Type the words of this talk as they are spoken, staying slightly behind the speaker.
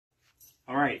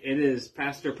All right, it is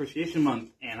Pastor Appreciation Month,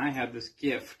 and I have this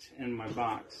gift in my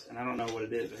box, and I don't know what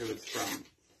it is or who it's from.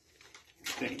 I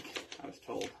think I was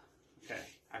told. Okay,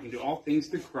 I can do all things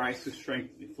through Christ who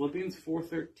strengthens me. Philippians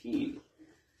 4:13.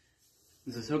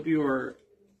 It says, hope you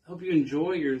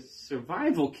enjoy your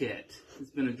survival kit. It's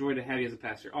been a joy to have you as a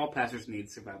pastor. All pastors need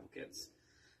survival kits.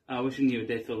 Wishing you a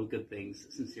day filled with good things.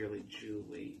 Sincerely,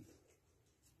 Julie.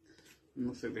 It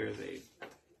looks like there's a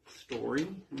story,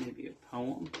 maybe a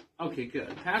poem. Okay,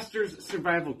 good. Pastor's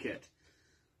Survival Kit.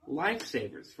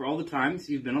 Lifesavers. For all the times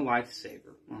you've been a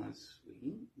lifesaver. Well, that's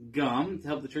sweet. Gum to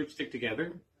help the church stick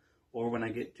together, or when I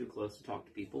get too close to talk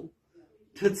to people.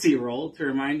 Tootsie Roll to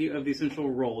remind you of the essential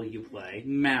role you play.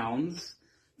 Mounds.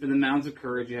 For the mounds of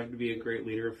courage, you have to be a great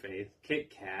leader of faith. Kit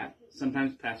Kat.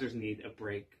 Sometimes pastors need a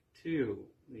break, too.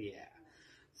 Yeah.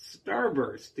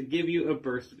 Starburst to give you a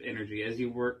burst of energy as you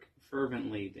work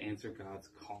fervently to answer God's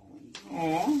calling.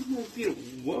 Aw, that's beautiful.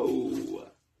 Whoa.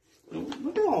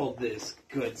 Look at all this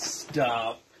good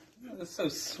stuff. That's so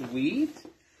sweet.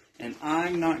 And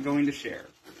I'm not going to share.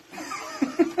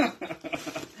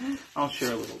 I'll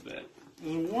share a little bit.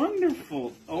 It's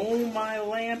wonderful. Oh, my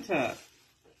Lanta.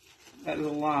 That is a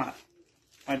lot.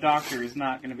 My doctor is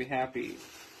not going to be happy.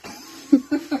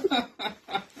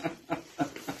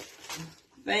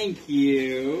 Thank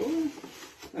you.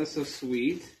 That's so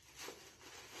sweet.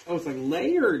 Oh, it's like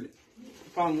layered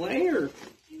upon layer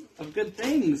of good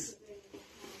things.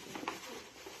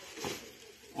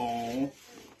 Oh,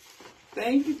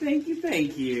 thank you, thank you,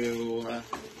 thank you.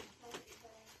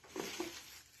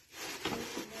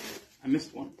 I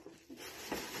missed one.